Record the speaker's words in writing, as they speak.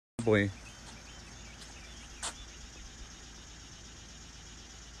Probably.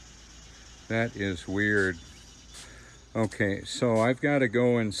 That is weird. Okay, so I've got to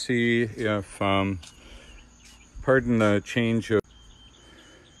go and see if, pardon the change of,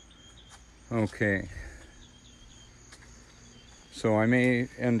 okay. So I may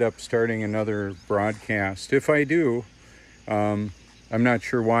end up starting another broadcast. If I do, I'm not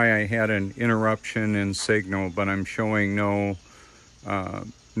sure why I had an interruption in signal, but I'm showing no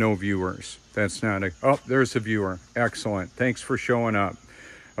viewers. That's not a, oh, there's a viewer. Excellent. Thanks for showing up.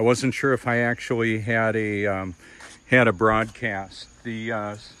 I wasn't sure if I actually had a broadcast.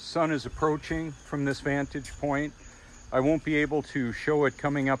 The sun is approaching from this vantage point. I won't be able to show it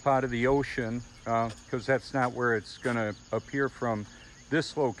coming up out of the ocean because that's not where it's going to appear from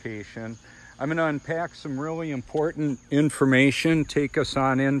this location. I'm going to unpack some really important information, take us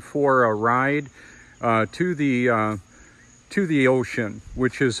on in for a ride to the ocean,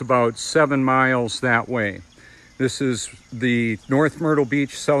 which is about 7 miles that way. This is the North Myrtle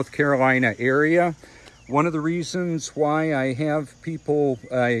Beach, South Carolina area. One of the reasons why I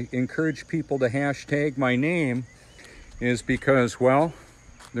encourage people to hashtag my name is because, well,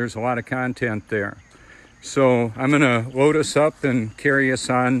 there's a lot of content there. So I'm gonna load us up and carry us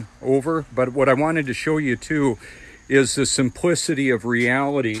on over. But what I wanted to show you too is the simplicity of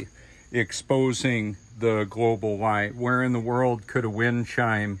reality exposing the global lie. Where in the world could a wind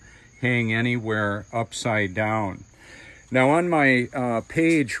chime hang anywhere upside down? Now on my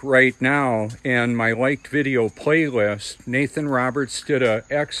page right now and my liked video playlist, Nathan Roberts did an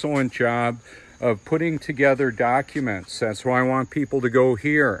excellent job of putting together documents. That's why I want people to go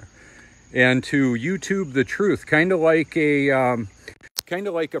here and to YouTube the truth, kind of like a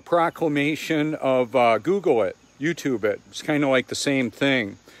proclamation of Google it, YouTube it. It's kind of like the same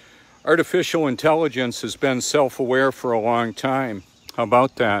thing. Artificial intelligence has been self-aware for a long time. How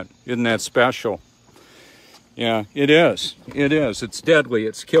about that? Isn't that special? Yeah, it is. It is. It's deadly.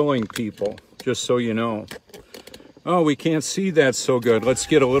 It's killing people, just so you know. Oh, we can't see that so good. Let's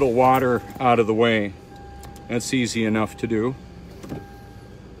get a little water out of the way. That's easy enough to do.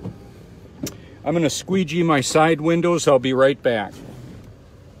 I'm going to squeegee my side windows. I'll be right back.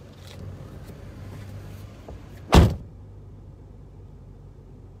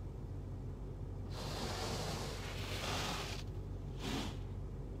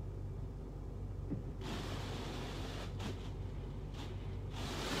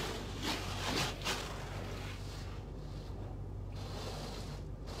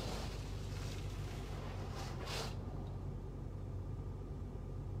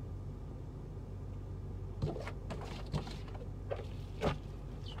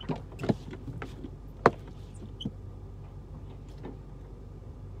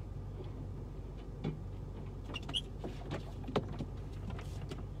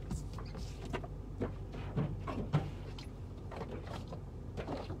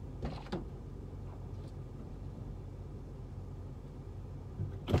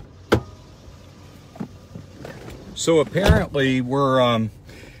 So apparently I'm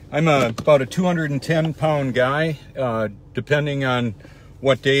about a 210-pound guy, depending on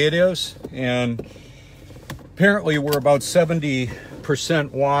what day it is. And apparently we're about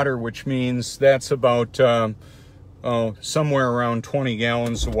 70% water, which means that's about somewhere around 20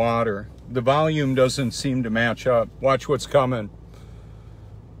 gallons of water. The volume doesn't seem to match up. Watch what's coming.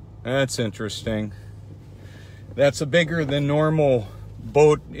 That's interesting. That's a bigger than normal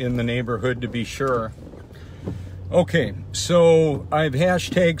boat in the neighborhood, to be sure. Okay, so I've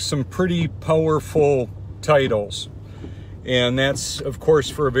hashtagged some pretty powerful titles, and that's, of course,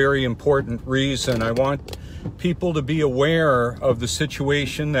 for a very important reason. I want people to be aware of the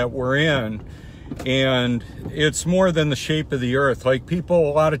situation that we're in, and it's more than the shape of the earth. Like, people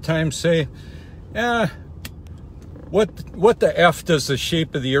a lot of times say, what the F does the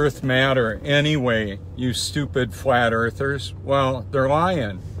shape of the earth matter anyway, you stupid flat earthers? Well, they're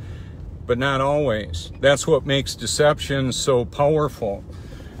lying. But not always. That's what makes deception so powerful.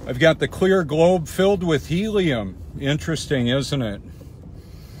 I've got the clear globe filled with helium. Interesting, isn't it?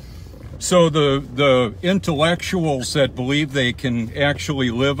 So the intellectuals that believe they can actually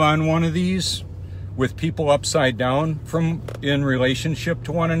live on one of these with people upside down in relationship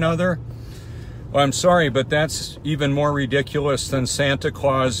to one another, well, I'm sorry, but that's even more ridiculous than Santa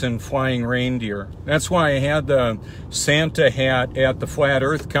Claus and flying reindeer. That's why I had the Santa hat at the Flat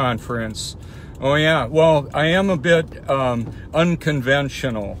Earth Conference. Oh yeah, well, I am a bit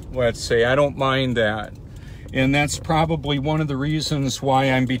unconventional, let's say. I don't mind that. And that's probably one of the reasons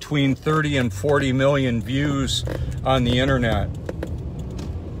why I'm between 30 and 40 million views on the internet.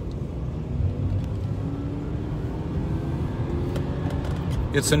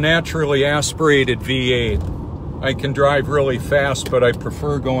 It's a naturally aspirated V8. I can drive really fast, but I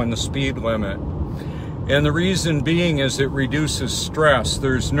prefer going the speed limit. And the reason being is it reduces stress.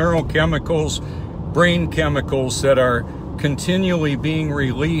 There's neurochemicals, brain chemicals that are continually being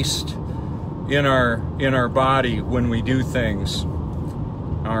released in our body when we do things.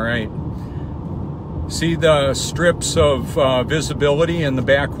 All right. See the strips of visibility in the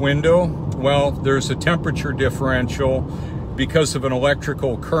back window? Well, there's a temperature differential because of an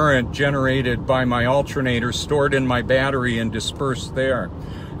electrical current generated by my alternator stored in my battery and dispersed there.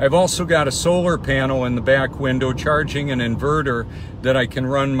 I've also got a solar panel in the back window charging an inverter that I can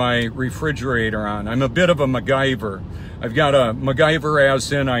run my refrigerator on. I'm a bit of a MacGyver. I've got a MacGyver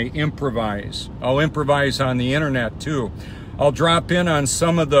as in I improvise. I'll improvise on the internet too. I'll drop in on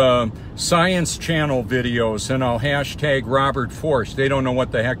some of the Science Channel videos and I'll hashtag Robert Forsch. They don't know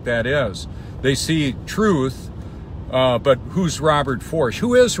what the heck that is. They see truth, but who's Robert Forsch?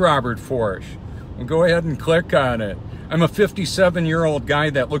 Who is Robert Forsch? Well, go ahead and click on it. I'm a 57-year-old guy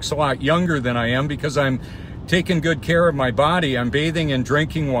that looks a lot younger than I am because I'm taking good care of my body. I'm bathing in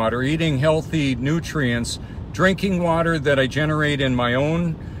drinking water, eating healthy nutrients, drinking water that I generate in my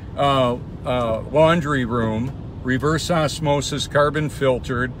own laundry room, reverse osmosis, carbon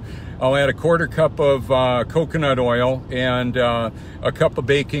filtered. I'll add a quarter cup of coconut oil and a cup of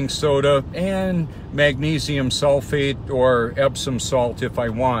baking soda and magnesium sulfate or Epsom salt if I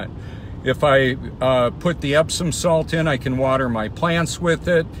want. If I put the Epsom salt in, I can water my plants with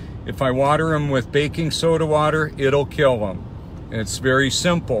it. If I water them with baking soda water, it'll kill them. It's very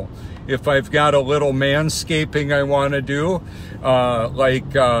simple. If I've got a little manscaping I want to do,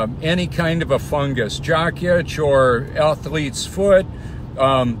 like any kind of a fungus, jock itch or athlete's foot,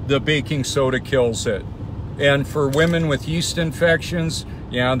 the baking soda kills it. And for women with yeast infections,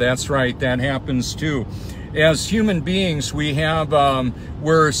 yeah, that's right, that happens too. As human beings, we have,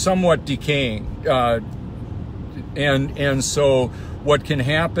 we're somewhat decaying. And so what can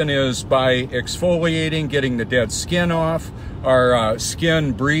happen is by exfoliating, getting the dead skin off, our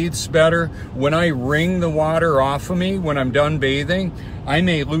skin breathes better. When I wring the water off of me, when I'm done bathing, I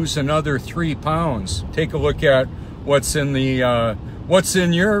may lose another 3 pounds. Take a look at what's in the, what's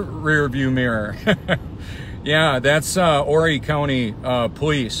in your rear view mirror. Yeah, that's Horry County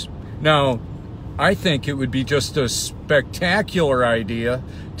Police. Now, I think it would be just a spectacular idea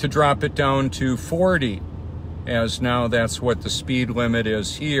to drop it down to 40, as now that's what the speed limit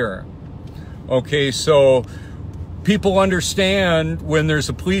is here. Okay, so people understand when there's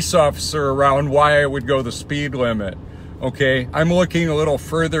a police officer around why I would go the speed limit. Okay, I'm looking a little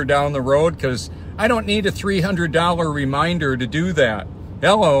further down the road because I don't need a $300 reminder to do that.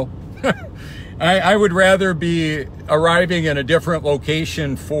 Hello. I would rather be arriving in a different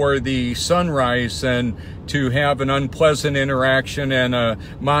location for the sunrise than to have an unpleasant interaction and a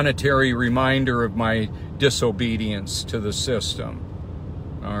monetary reminder of my disobedience to the system.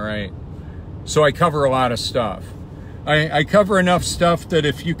 All right. So I cover a lot of stuff. I cover enough stuff that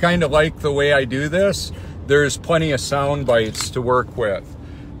if you kind of like the way I do this, there's plenty of sound bites to work with.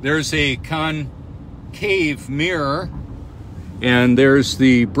 There's a concave mirror, and there's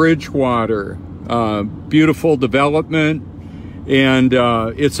the Bridgewater. Beautiful development, and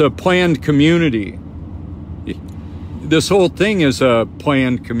it's a planned community. This whole thing is a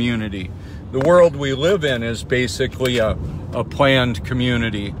planned community. The world we live in is basically a planned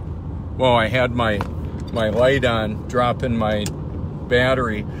community. Well, I had my light on, dropping my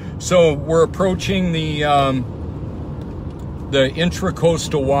battery. So we're approaching the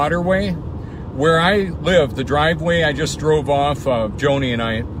Intracoastal Waterway. Where I live, the driveway I just drove off of, Joni and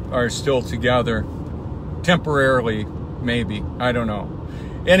I are still together, temporarily, maybe, I don't know.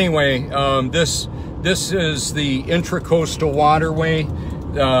 Anyway, this is the Intracoastal Waterway,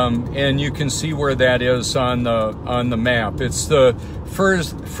 and you can see where that is on the map. It's the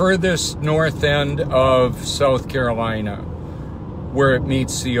furthest north end of South Carolina, where it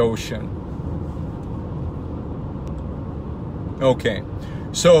meets the ocean. Okay.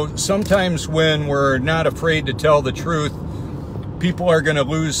 So sometimes when we're not afraid to tell the truth, people are going to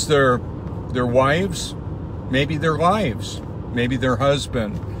lose their wives, maybe their lives, maybe their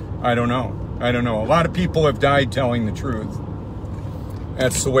husband. I don't know. I don't know. A lot of people have died telling the truth.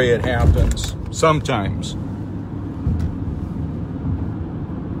 That's the way it happens sometimes.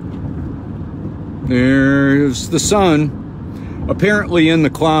 There's the sun, apparently in the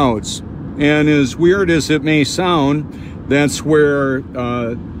clouds. And as weird as it may sound, that's where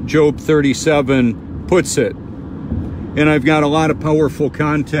Job 37 puts it. And I've got a lot of powerful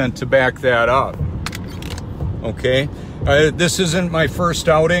content to back that up. Okay? This isn't my first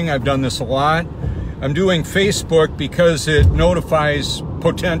outing. I've done this a lot. I'm doing Facebook because it notifies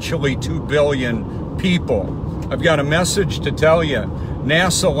potentially 2 billion people. I've got a message to tell you.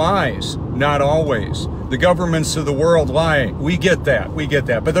 NASA lies, not always. The governments of the world lie. We get that,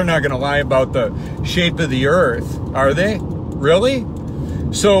 but they're not going to lie about the shape of the earth, are they? Really?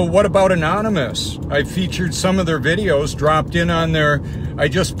 So what about Anonymous? I featured some of their videos, dropped in on their, I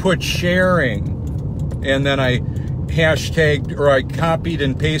just put sharing, and then I hashtagged, or I copied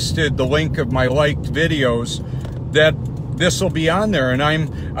and pasted the link of my liked videos, that this will be on there. And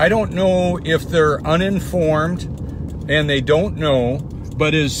I don't know if they're uninformed and they don't know,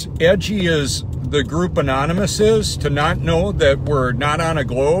 but as edgy as the group Anonymous is, to not know that we're not on a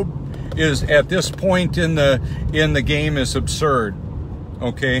globe is, at this point in the game, is absurd.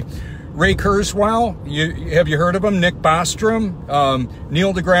 Okay, Ray Kurzweil, have you heard of him? Nick Bostrom,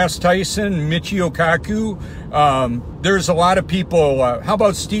 Neil deGrasse Tyson, Michio Kaku. There's a lot of people. How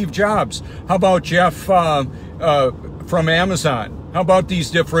about Steve Jobs? How about Jeff from Amazon? How about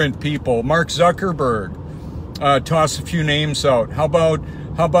these different people? Mark Zuckerberg. Toss a few names out. How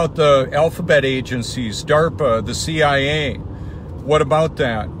about the alphabet agencies, DARPA, the CIA? What about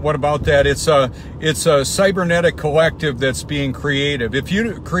that? What about that? It's a cybernetic collective that's being created. If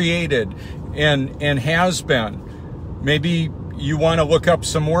you created and has been, maybe you want to look up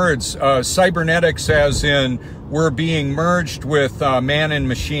some words. Cybernetics, as in we're being merged with man and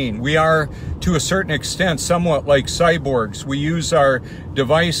machine. We are, to a certain extent, somewhat like cyborgs. We use our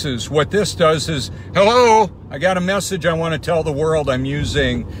devices. What this does is, hello, I got a message I want to tell the world. I'm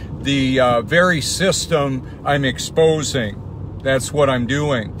using the very system I'm exposing. That's what I'm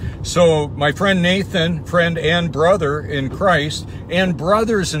doing. So my friend Nathan, friend and brother in Christ, and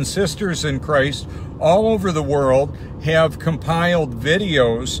brothers and sisters in Christ all over the world have compiled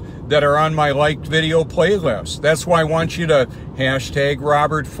videos that are on my liked video playlist. That's why I want you to hashtag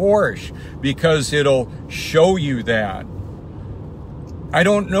Robert Forsch, because it'll show you that. I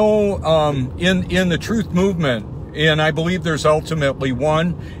don't know, in the truth movement, and I believe there's ultimately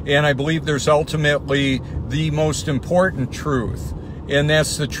one, and I believe there's ultimately the most important truth, and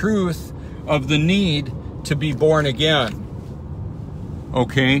that's the truth of the need to be born again.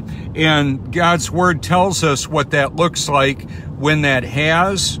 Okay? And God's Word tells us what that looks like when that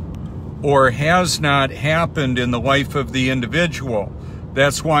has or has not happened in the life of the individual.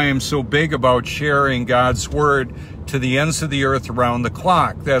 That's why I'm so big about sharing God's Word to the ends of the earth around the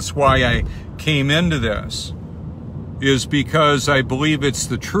clock. That's why I came into this, is because I believe it's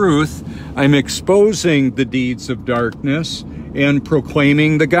the truth. I'm exposing the deeds of darkness and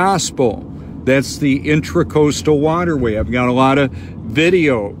proclaiming the gospel. That's the Intracoastal Waterway. I've got a lot of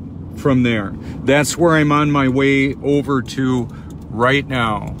video from there. That's where I'm on my way over to right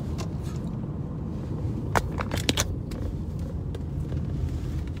now.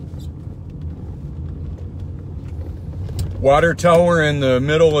 Water tower in the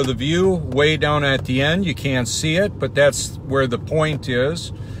middle of the view, way down at the end. You can't see it, but that's where the point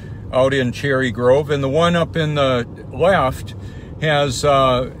is, out in Cherry Grove. And the one up in the left has,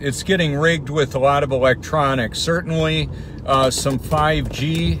 it's getting rigged with a lot of electronics. Certainly some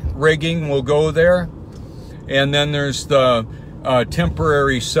 5G rigging will go there. And then there's the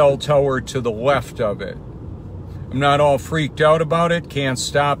temporary cell tower to the left of it. I'm not all freaked out about it, can't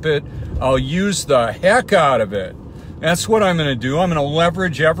stop it. I'll use the heck out of it. That's what I'm going to do. I'm going to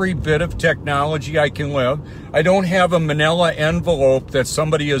leverage every bit of technology I can live. I don't have a manila envelope that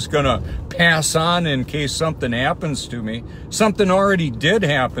somebody is going to pass on in case something happens to me. Something already did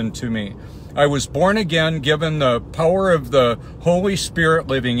happen to me. I was born again, given the power of the Holy Spirit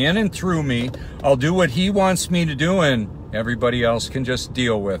living in and through me. I'll do what He wants me to do, and everybody else can just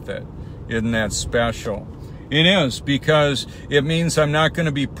deal with it. Isn't that special? It is, because it means I'm not going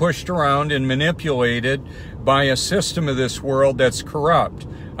to be pushed around and manipulated by a system of this world that's corrupt.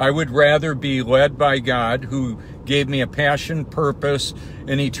 I would rather be led by God, who gave me a passion, purpose,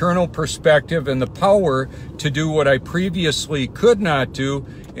 an eternal perspective, and the power to do what I previously could not do,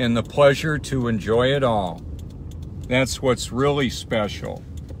 and the pleasure to enjoy it all. That's what's really special.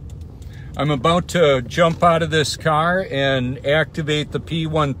 I'm about to jump out of this car and activate the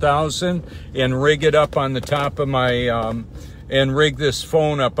P1000 and rig it up on the top of my, and rig this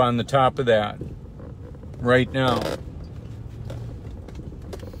phone up on the top of that right now.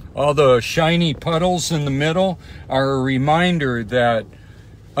 All the shiny puddles in the middle are a reminder that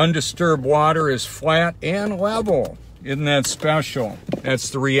undisturbed water is flat and level. Isn't that special? That's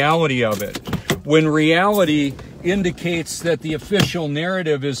the reality of it. When reality indicates that the official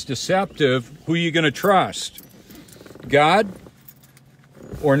narrative is deceptive, who are you going to trust? God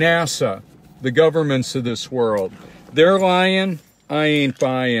or NASA, the governments of this world? They're lying, I ain't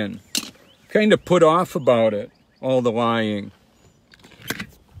buying. Kind of put off about it, all the lying.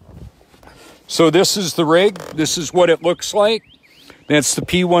 So this is the rig. This is what it looks like. That's the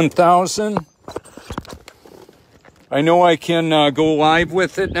P1000. I know I can go live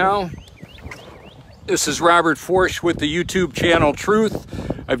with it now. This is Robert Forsch with the YouTube channel Truth.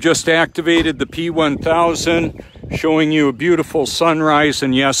 I've just activated the P1000, showing you a beautiful sunrise,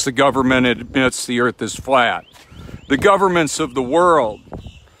 and yes, the government admits the earth is flat. The governments of the world.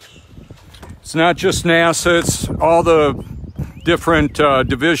 It's not just NASA, it's all the different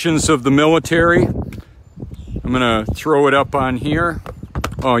divisions of the military. I'm gonna throw it up on here.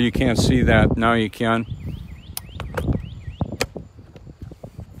 Oh, you can't see that. Now you can.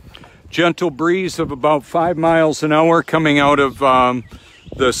 Gentle breeze of about 5 miles an hour coming out of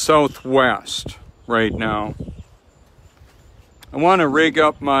the southwest right now. I want to rig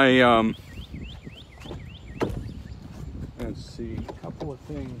up my, let's see, a couple of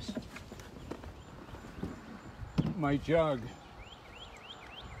things. My jug.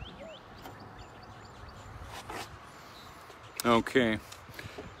 Okay.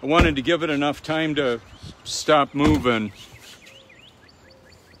 I wanted to give it enough time to stop moving.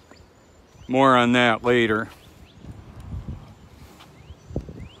 More on that later.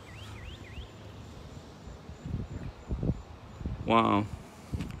 Wow.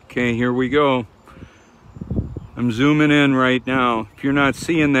 Okay, here we go. I'm zooming in right now. If you're not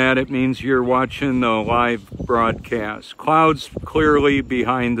seeing that, it means you're watching the live broadcast. Clouds clearly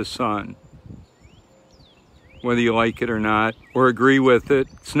behind the sun. Whether you like it or not, or agree with it,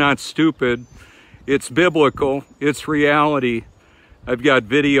 it's not stupid. It's biblical. It's reality. I've got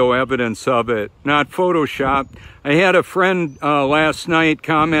video evidence of it, not Photoshop. I had a friend last night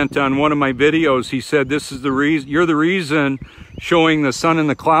comment on one of my videos. He said, "This is the reason, you're the reason," showing the sun in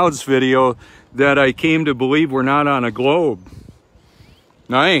the clouds video, "that I came to believe we're not on a globe."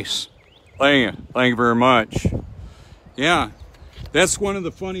 Nice. Thank you very much. Yeah, that's one of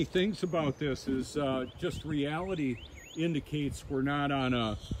the funny things about this is just reality indicates we're not on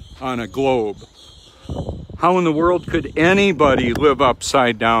a globe. How in the world could anybody live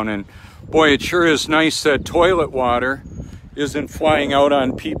upside down? And boy, it sure is nice that toilet water isn't flying out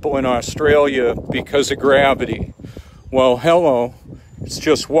on people in Australia because of gravity. Well, hello, it's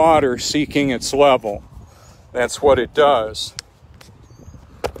just water seeking its level. That's what it does.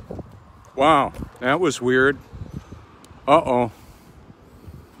 Wow, that was weird. Uh-oh.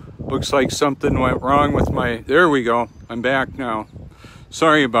 Looks like something went wrong with my... There we go. I'm back now.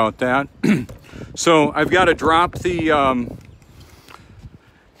 Sorry about that. So I've got to drop the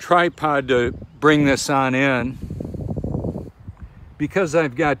tripod to bring this on in. Because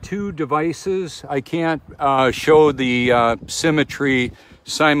I've got two devices, I can't show the symmetry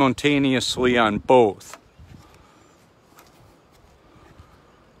simultaneously on both.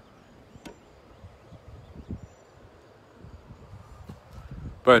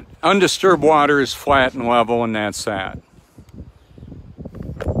 But undisturbed water is flat and level, and that's that.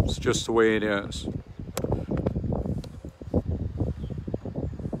 It's just the way it is.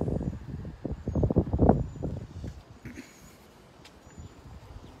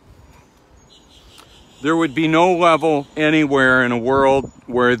 There would be no level anywhere in a world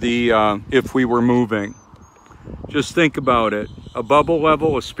where if we were moving. Just think about it. A bubble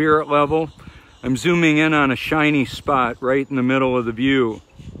level, a spirit level. I'm zooming in on a shiny spot right in the middle of the view.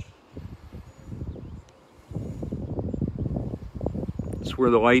 It's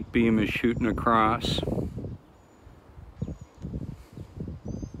where the light beam is shooting across.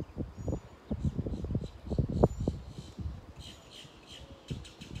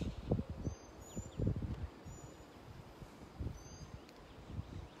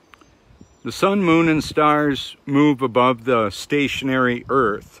 The sun, moon, and stars move above the stationary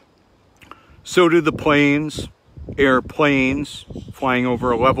Earth. So do the planes, airplanes, flying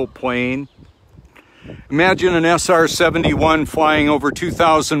over a level plane. Imagine an SR-71 flying over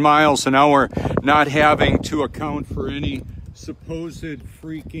 2,000 miles an hour, not having to account for any supposed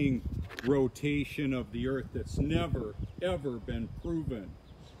freaking rotation of the Earth that's never, ever been proven.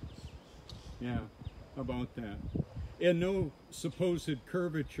 Yeah, how about that? And no supposed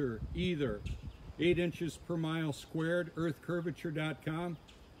curvature either. 8 inches per mile squared, earthcurvature.com.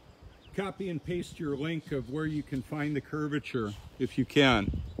 Copy and paste your link of where you can find the curvature, if you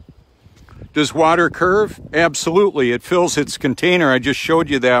can. Does water curve? Absolutely. It fills its container. I just showed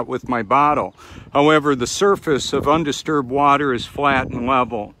you that with my bottle. However, the surface of undisturbed water is flat and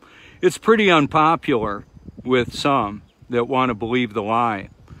level. It's pretty unpopular with some that want to believe the lie.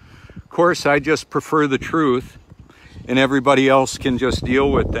 Of course, I just prefer the truth, and everybody else can just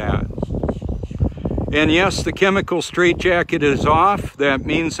deal with that. And yes, the chemical straitjacket is off. That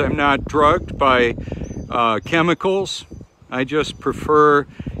means I'm not drugged by chemicals. I just prefer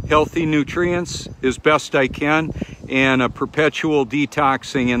healthy nutrients as best I can, and a perpetual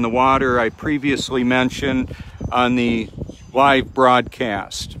detoxing in the water I previously mentioned on the live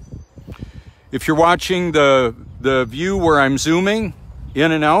broadcast. If you're watching the view where I'm zooming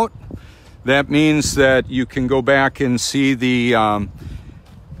in and out, that means that you can go back and see the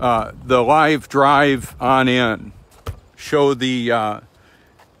live drive on in. Show the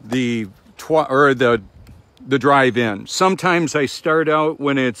drive in. Sometimes I start out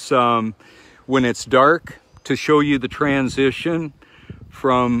when it's dark to show you the transition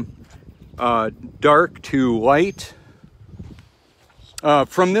from dark to light.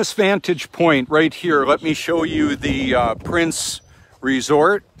 From this vantage point right here, let me show you the Prince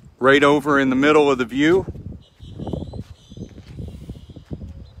Resort right over in the middle of the view.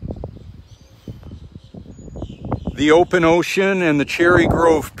 The open ocean and the Cherry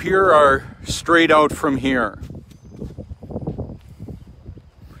Grove Pier are straight out from here.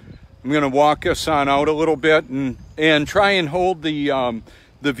 I'm going to walk us on out a little bit and try and hold the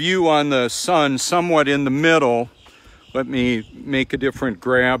view on the sun somewhat in the middle. Let me make a different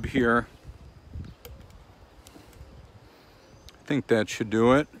grab here. I think that should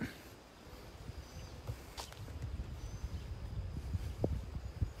do it.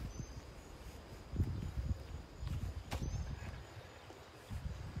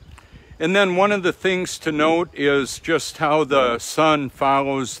 And then one of the things to note is just how the sun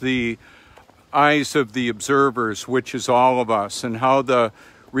follows the eyes of the observers, which is all of us, and how the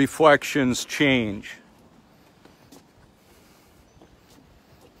reflections change.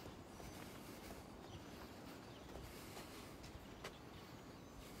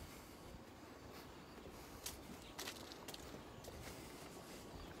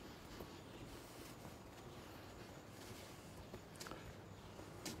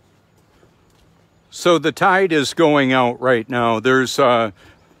 So the tide is going out right now. There's a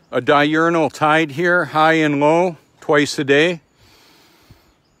diurnal tide here, high and low, twice a day.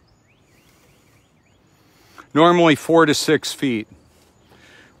 Normally 4 to 6 feet.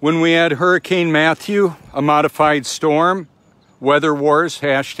 When we had Hurricane Matthew, a modified storm, weather wars,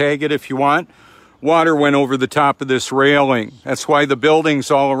 hashtag it if you want, water went over the top of this railing. That's why the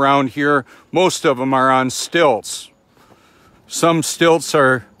buildings all around here, most of them are on stilts. Some stilts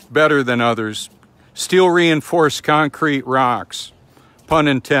are better than others. Steel reinforced concrete rocks, pun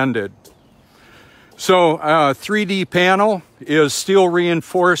intended. So 3D panel is steel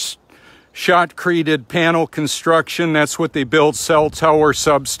reinforced shotcreted panel construction. That's what they build cell tower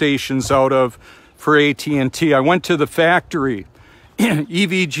substations out of for AT&T. I went to the factory.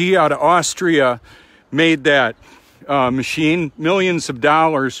 EVG out of Austria made that machine, millions of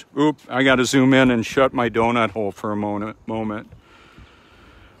dollars. Oop, I got to zoom in and shut my donut hole for a moment.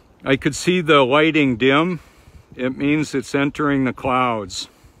 I could see the lighting dim. It means it's entering the clouds.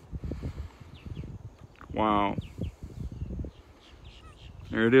 Wow.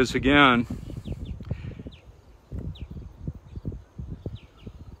 There it is again.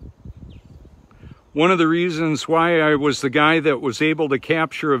 One of the reasons why I was the guy that was able to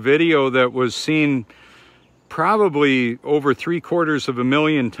capture a video that was seen probably over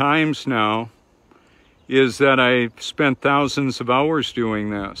 750,000 times now is that I spent thousands of hours doing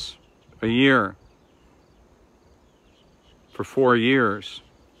this a year for 4 years.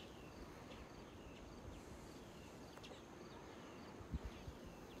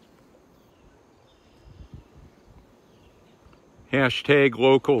 Hashtag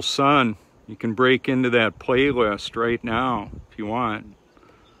local sun. You can break into that playlist right now if you want.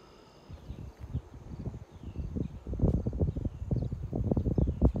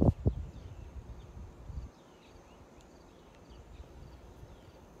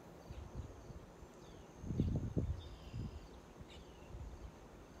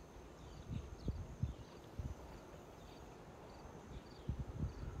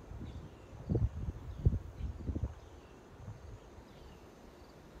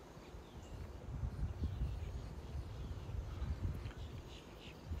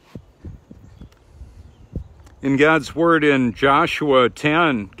 In God's word in Joshua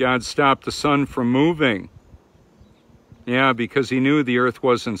 10, God stopped the sun from moving. Yeah, because he knew the earth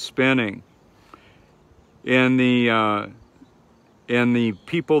wasn't spinning. And the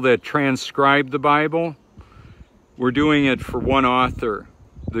people that transcribed the Bible were doing it for one author,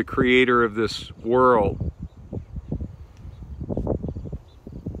 the creator of this world.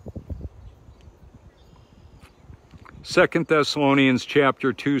 Second Thessalonians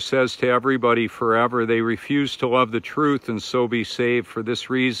chapter 2 says to everybody forever, they refuse to love the truth and so be saved. For this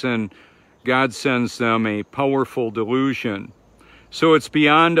reason, God sends them a powerful delusion. So it's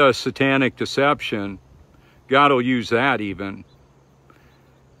beyond a satanic deception. God will use that even.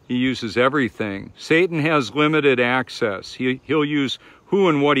 He uses everything. Satan has limited access. He'll use who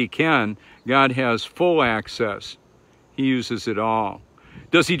and what he can. God has full access. He uses it all.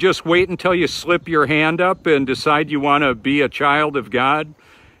 Does he just wait until you slip your hand up and decide you want to be a child of God?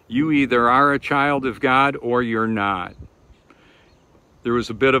 You either are a child of God or you're not. There was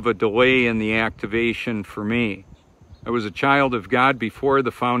a bit of a delay in the activation for me. I was a child of God before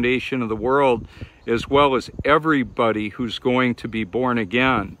the foundation of the world, as well as everybody who's going to be born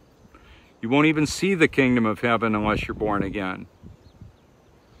again. You won't even see the kingdom of heaven unless you're born again.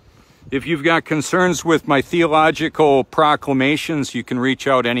 If you've got concerns with my theological proclamations, you can reach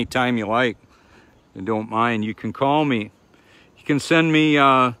out anytime you like. And don't mind, you can call me. You can send me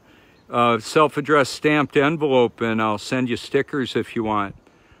a self-addressed stamped envelope and I'll send you stickers if you want.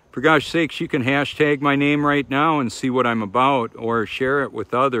 For gosh sakes, you can hashtag my name right now and see what I'm about, or share it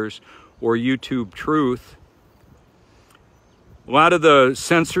with others, or YouTube Truth. A lot of the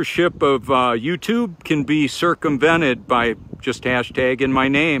censorship of YouTube can be circumvented by just hashtagging my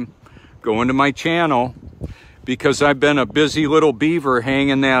name. Go into my channel, because I've been a busy little beaver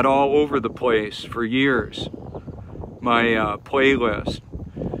hanging that all over the place for years. My playlist.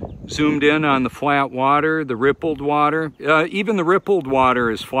 Zoomed in on the flat water, the rippled water. Even the rippled water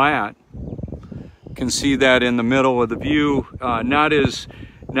is flat. You can see that in the middle of the view. Not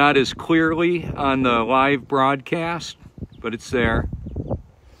as clearly on the live broadcast, but it's there.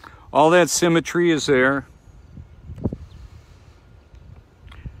 All that symmetry is there.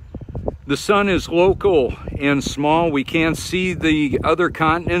 The sun is local and small. We can't see the other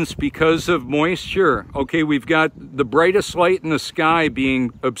continents because of moisture. Okay, we've got the brightest light in the sky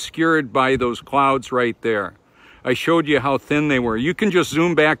being obscured by those clouds right there. I showed you how thin they were. You can just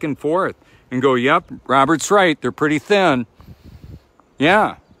zoom back and forth and go, yep, Robert's right, they're pretty thin.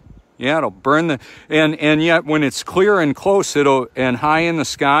 Yeah, it'll burn the, and yet when it's clear and close, and high in the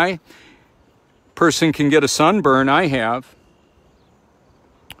sky, person can get a sunburn. I have.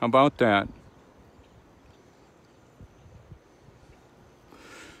 How about that?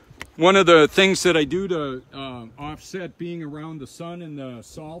 One of the things that I do to offset being around the sun and the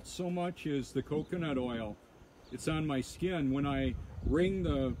salt so much is the coconut oil. It's on my skin. When I wring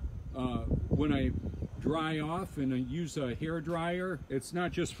when I dry off and I use a hair dryer, it's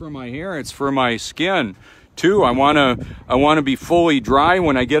not just for my hair, it's for my skin too. I wanna be fully dry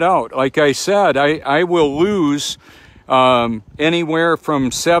when I get out. Like I said, I will lose anywhere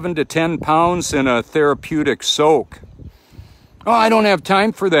from 7 to 10 pounds in a therapeutic soak. Oh, I don't have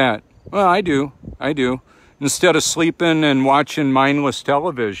time for that. Well, I do. Instead of sleeping and watching mindless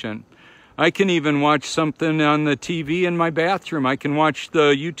television, I can even watch something on the TV in my bathroom. I can watch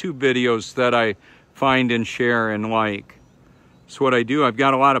the YouTube videos that I find and share and like. That's what I do. I've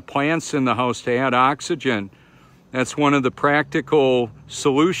got a lot of plants in the house to add oxygen. That's one of the practical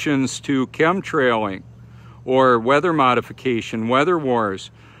solutions to chemtrailing or weather modification, weather wars.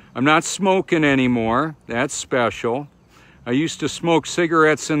 I'm not smoking anymore. That's special. I used to smoke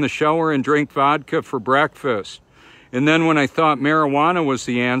cigarettes in the shower and drink vodka for breakfast. And then when I thought marijuana was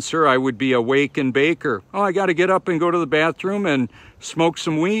the answer, I would be a wakened baker. Oh, I got to get up and go to the bathroom and smoke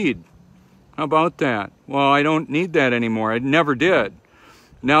some weed. How about that? Well, I don't need that anymore. I never did.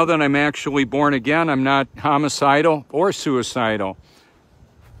 Now that I'm actually born again, I'm not homicidal or suicidal.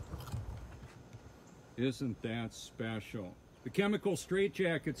 Isn't that special? The chemical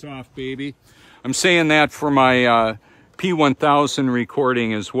straitjacket's off, baby. I'm saying that for my P1000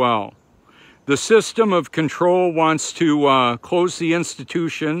 recording as well. The system of control wants to close the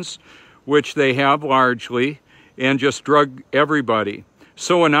institutions, which they have largely, and just drug everybody.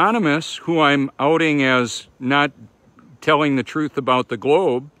 So Anonymous, who I'm outing as not telling the truth about the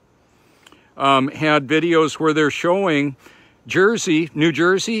globe, had videos where they're showing New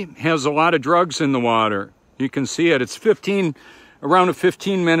Jersey has a lot of drugs in the water. You can see it. It's around a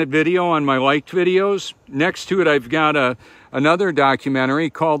 15-minute video on my liked videos. Next to it, I've got another documentary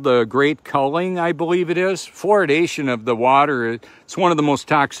called The Great Culling, I believe it is. Fluoridation of the water. It's one of the most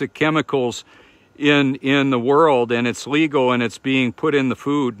toxic chemicals in the world, and it's legal, and it's being put in the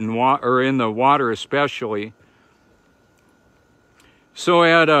food or in the water especially. So I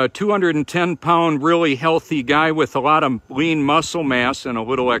had a 210-pound, really healthy guy with a lot of lean muscle mass and a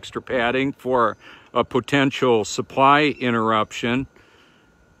little extra padding for a potential supply interruption.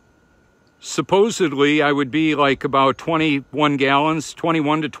 Supposedly, I would be like about 21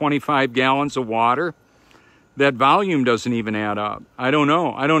 to 25 gallons of water. That volume doesn't even add up. I don't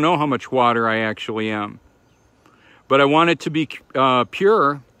know. I don't know how much water I actually am. But I want it to be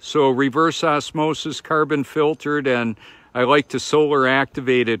pure, so reverse osmosis, carbon filtered, and I like to solar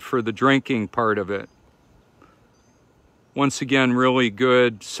activate it for the drinking part of it. Once again, really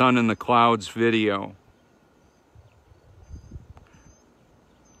good sun in the clouds video.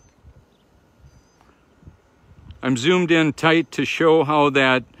 I'm zoomed in tight to show how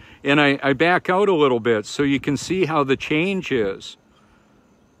that, and I back out a little bit so you can see how the change is.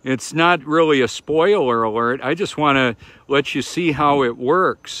 It's not really a spoiler alert. I just want to let you see how it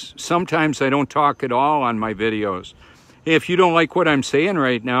works. Sometimes I don't talk at all on my videos. If you don't like what I'm saying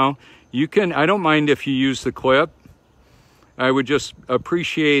right now, you can, I don't mind if you use the clip. I would just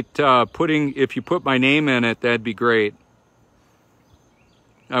appreciate if you put my name in it, that'd be great.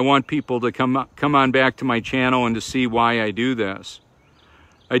 I want people to come on back to my channel and to see why I do this.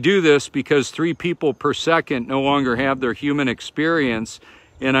 I do this because 3 people per second no longer have their human experience,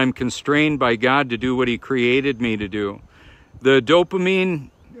 and I'm constrained by God to do what He created me to do. The dopamine,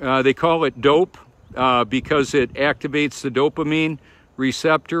 they call it dope because it activates the dopamine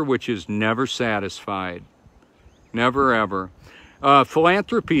receptor, which is never satisfied. Never, ever.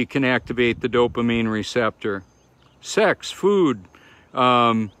 Philanthropy can activate the dopamine receptor. Sex, food,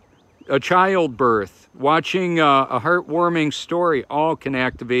 a childbirth, watching a heartwarming story, all can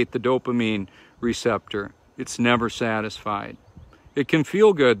activate the dopamine receptor. It's never satisfied. It can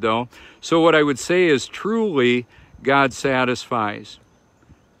feel good, though. So what I would say is truly God satisfies.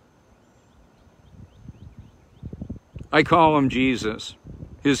 I call Him Jesus.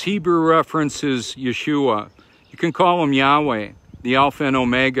 His Hebrew reference is Yeshua. You can call Him Yahweh, the Alpha and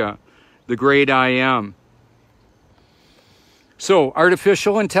Omega, the great I Am. So,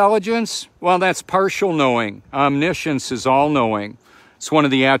 artificial intelligence, well, that's partial knowing. Omniscience is all-knowing. It's one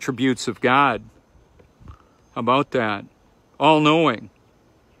of the attributes of God. How about that? All-knowing.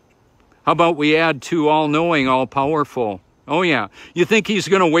 How about we add to all-knowing, all-powerful? Oh, yeah. You think He's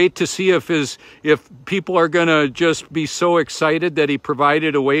going to wait to see if people are going to just be so excited that He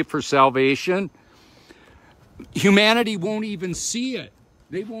provided a way for salvation? Humanity won't even see it.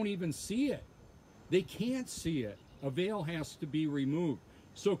 They won't even see it. They can't see it. A veil has to be removed.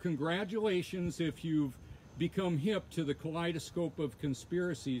 So congratulations if you've become hip to the kaleidoscope of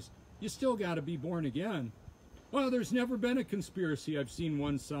conspiracies. You still got to be born again. Well, there's never been a conspiracy. I've seen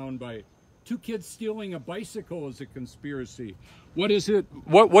one soundbite. 2 kids stealing a bicycle is a conspiracy. What is it?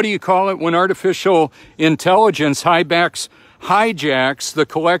 What do you call it when artificial intelligence hijacks the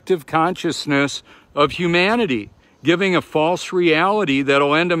collective consciousness of humanity, giving a false reality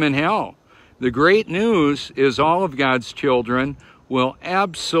that'll end them in hell? The great news is all of God's children will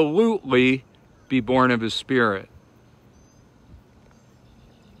absolutely be born of His Spirit.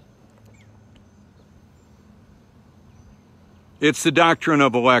 It's the doctrine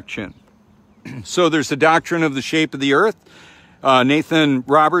of election. So there's the doctrine of the shape of the earth. Nathan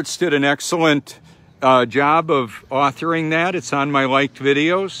Roberts did an excellent job of authoring that. It's on my liked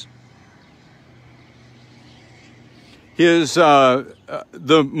videos. His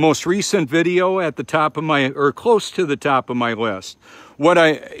the most recent video at the top of my, or close to the top of my list.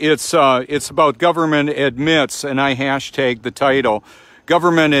 It's about government admits, and I hashtag the title,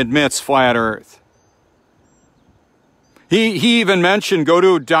 government admits flat Earth. He even mentioned go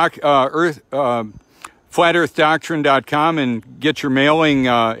to flatearthdoctrine.com and get your mailing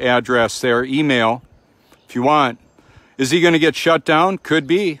address there, email, if you want. Is he going to get shut down? Could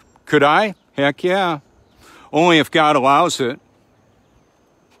be. Could I? Heck yeah. Only if God allows it.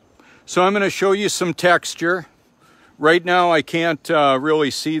 So I'm going to show you some texture. Right now I can't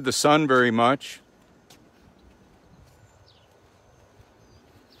really see the sun very much.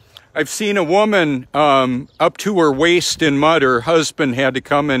 I've seen a woman up to her waist in mud. Her husband had to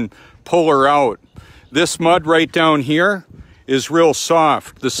come and pull her out. This mud right down here is real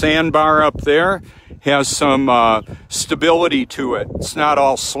soft. The sandbar up there has some stability to it. It's not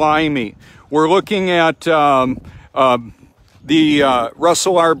all slimy. We're looking at the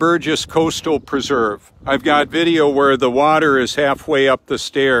Russell R. Burgess Coastal Preserve. I've got video where the water is halfway up the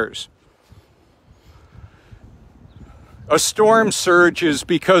stairs. A storm surge is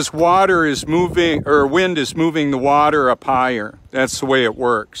because water is moving, or wind is moving the water up higher. That's the way it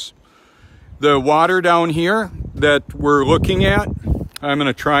works. The water down here that we're looking at, I'm going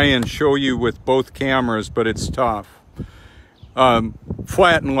to try and show you with both cameras, but it's tough. Flat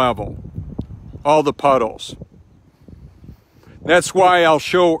and level. All the puddles. That's why I'll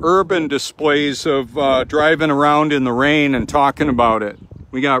show urban displays of driving around in the rain and talking about it.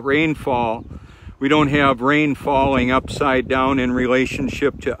 We got rainfall. We don't have rain falling upside down in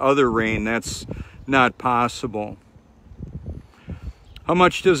relationship to other rain. That's not possible. How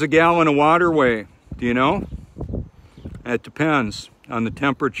much does a gallon of water weigh? Do you know? It depends on the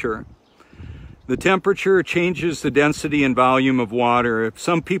temperature. The temperature changes the density and volume of water. If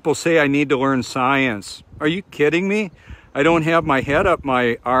some people say I need to learn science, are you kidding me? I don't have my head up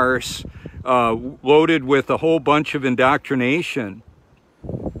my arse loaded with a whole bunch of indoctrination.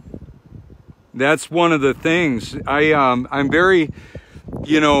 That's one of the things. I'm very,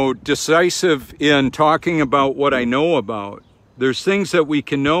 decisive in talking about what I know about. There's things that we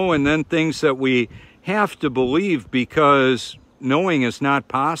can know and then things that we have to believe because knowing is not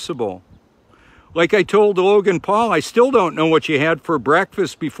possible. Like I told Logan Paul, I still don't know what you had for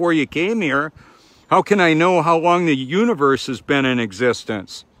breakfast before you came here. How can I know how long the universe has been in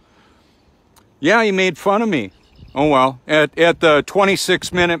existence? Yeah, he made fun of me. Oh well, at the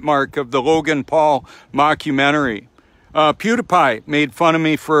 26-minute mark of the Logan Paul mockumentary. PewDiePie made fun of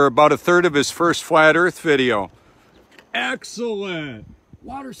me for about a third of his first Flat Earth video. Excellent!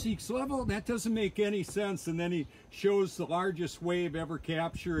 Water seeks level? That doesn't make any sense. And then he shows the largest wave ever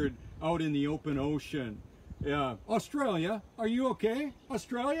captured out in the open ocean. Australia, are you okay?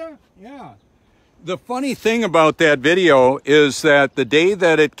 Australia? Yeah. The funny thing about that video is that the day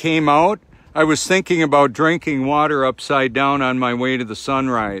that it came out, I was thinking about drinking water upside down on my way to the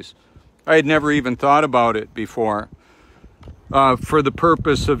sunrise. I had never even thought about it before for the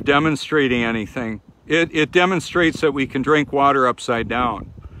purpose of demonstrating anything. It demonstrates that we can drink water upside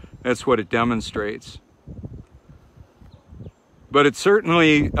down. That's what it demonstrates. But it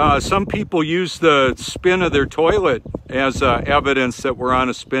certainly, some people use the spin of their toilet as evidence that we're on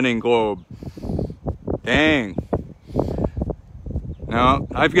a spinning globe. Dang. Now,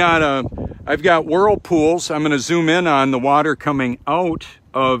 I've got whirlpools. I'm going to zoom in on the water coming out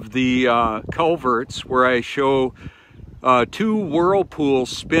of the culverts where I show two whirlpools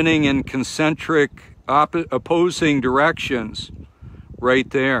spinning in concentric opposing directions right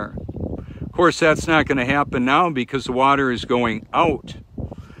there. Of course, that's not going to happen now because the water is going out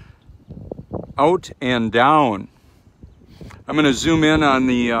and down. I'm going to zoom in on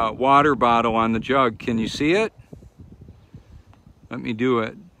the water bottle on the jug. Can you see it? Let me do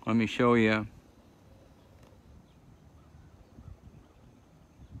it. Let me show you.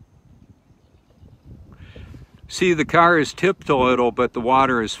 See, the car is tipped a little, but the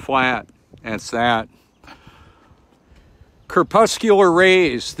water is flat. That's that. Crepuscular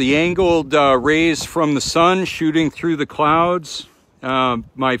rays, the angled rays from the sun shooting through the clouds.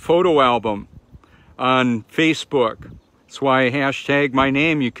 My photo album on Facebook. That's why I hashtag my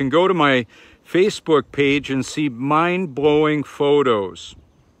name. You can go to my Facebook page and see mind-blowing photos.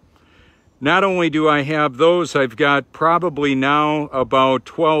 Not only do I have those, I've got probably now about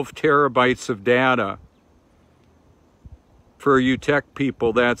 12 terabytes of data. For you tech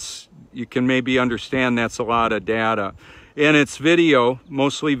people, you can maybe understand that's a lot of data. And it's video,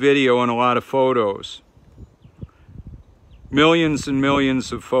 mostly video, and a lot of photos. Millions and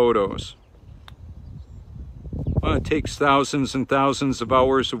millions of photos. Well, it takes thousands and thousands of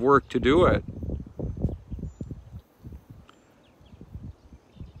hours of work to do it.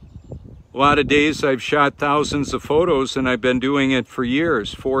 A lot of days I've shot thousands of photos and I've been doing it for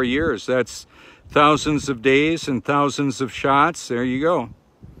years, 4 years. That's thousands of days and thousands of shots. There you go.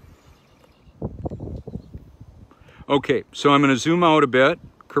 Okay, so I'm going to zoom out a bit.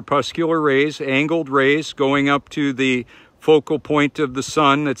 Crepuscular rays, angled rays going up to the focal point of the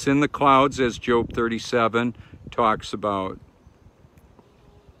sun that's in the clouds, as Job 37 talks about.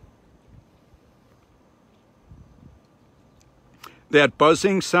 That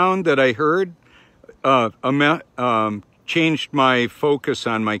buzzing sound that I heard changed my focus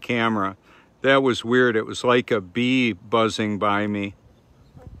on my camera. That was weird. It was like a bee buzzing by me.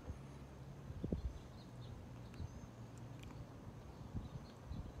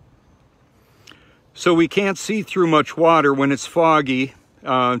 So we can't see through much water when it's foggy.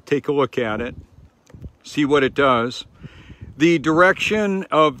 Take a look at it. See what it does. The direction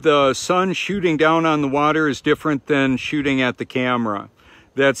of the sun shooting down on the water is different than shooting at the camera.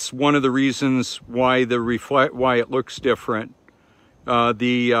 That's one of the reasons why it looks different.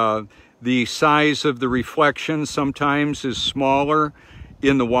 The size of the reflection sometimes is smaller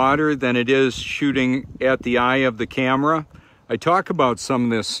in the water than it is shooting at the eye of the camera. I talk about some of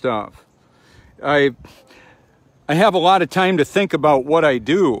this stuff. I have a lot of time to think about what I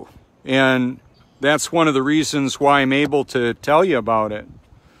do, and that's one of the reasons why I'm able to tell you about it.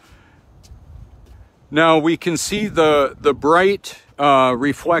 Now we can see the bright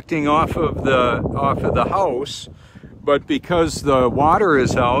reflecting off of the house, but because the water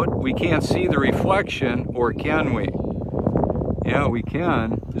is out, we can't see the reflection, or can we? Yeah, we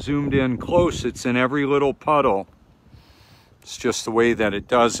can. Zoomed in close, it's in every little puddle. It's just the way that it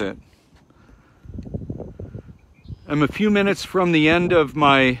does it. I'm a few minutes from the end of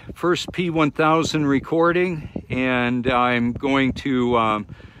my first P1000 recording, and I'm going to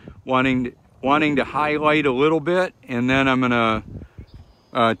wanting to highlight a little bit, and then I'm gonna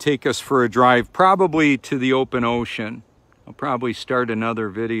take us for a drive, probably to the open ocean. I'll probably start another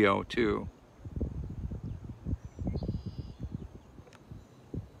video too.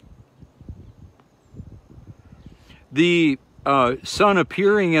 The sun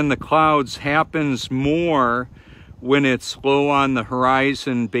appearing in the clouds happens more when it's low on the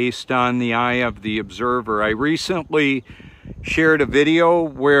horizon based on the eye of the observer. I recently shared a video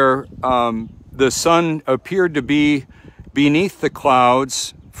where the sun appeared to be beneath the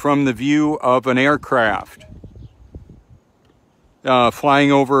clouds from the view of an aircraft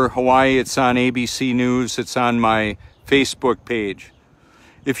flying over Hawaii. It's on ABC News. It's on my Facebook page.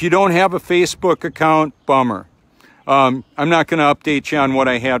 If you don't have a Facebook account, bummer. I'm not going to update you on what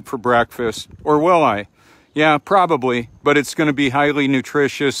I had for breakfast, or will I? Yeah, probably, but it's going to be highly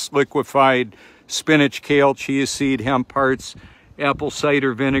nutritious, liquefied spinach, kale, chia seed, hemp hearts, apple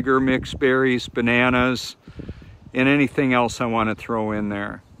cider vinegar, mixed berries, bananas, and anything else I want to throw in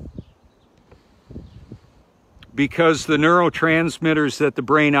there. Because the neurotransmitters that the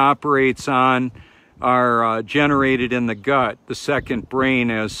brain operates on are generated in the gut, the second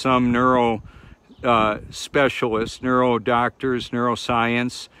brain, as some neuro specialists, neuro doctors,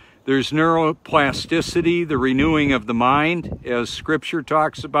 neuroscience. There's neuroplasticity, the renewing of the mind, as scripture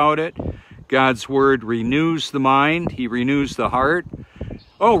talks about it. God's word renews the mind. He renews the heart.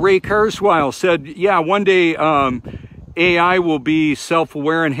 Oh, Ray Kurzweil said, yeah, one day AI will be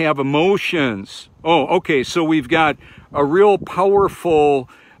self-aware and have emotions. Oh, okay, so we've got a real powerful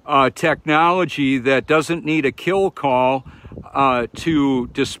technology that doesn't need a kill call to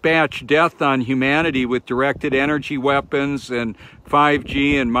dispatch death on humanity with directed energy weapons and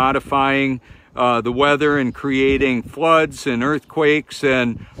 5G and modifying the weather and creating floods and earthquakes.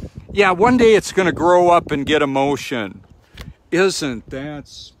 And yeah, one day it's going to grow up and get emotion. Isn't that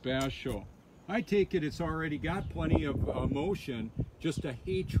special? I take it it's already got plenty of emotion, just a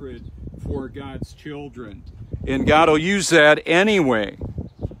hatred for God's children. And God will use that anyway.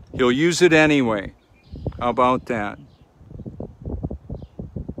 He'll use it anyway. How about that?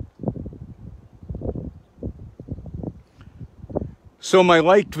 So my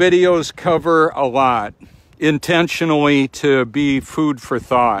liked videos cover a lot, intentionally to be food for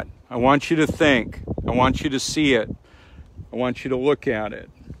thought. I want you to think. I want you to see it. I want you to look at it.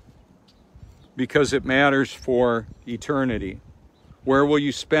 Because it matters for eternity. Where will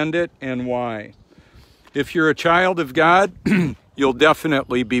you spend it and why? If you're a child of God, you'll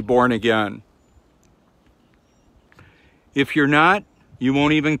definitely be born again. If you're not, you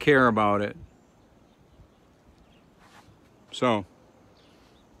won't even care about it. So,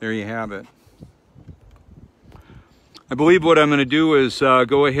 there you have it. I believe what I'm going to do is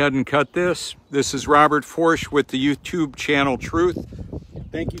go ahead and cut this. This is Robert Forsch with the YouTube channel Truth.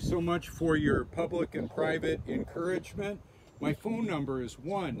 Thank you so much for your public and private encouragement. My phone number is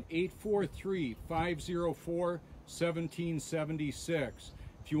 1-843-504-1776.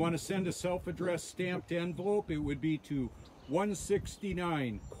 If you want to send a self-addressed stamped envelope, it would be to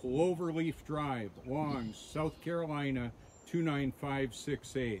 169 Cloverleaf Drive, Long, South Carolina,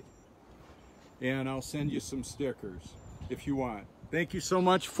 29568. And I'll send you some stickers if you want. Thank you so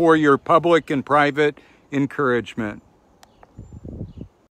much for your public and private encouragement.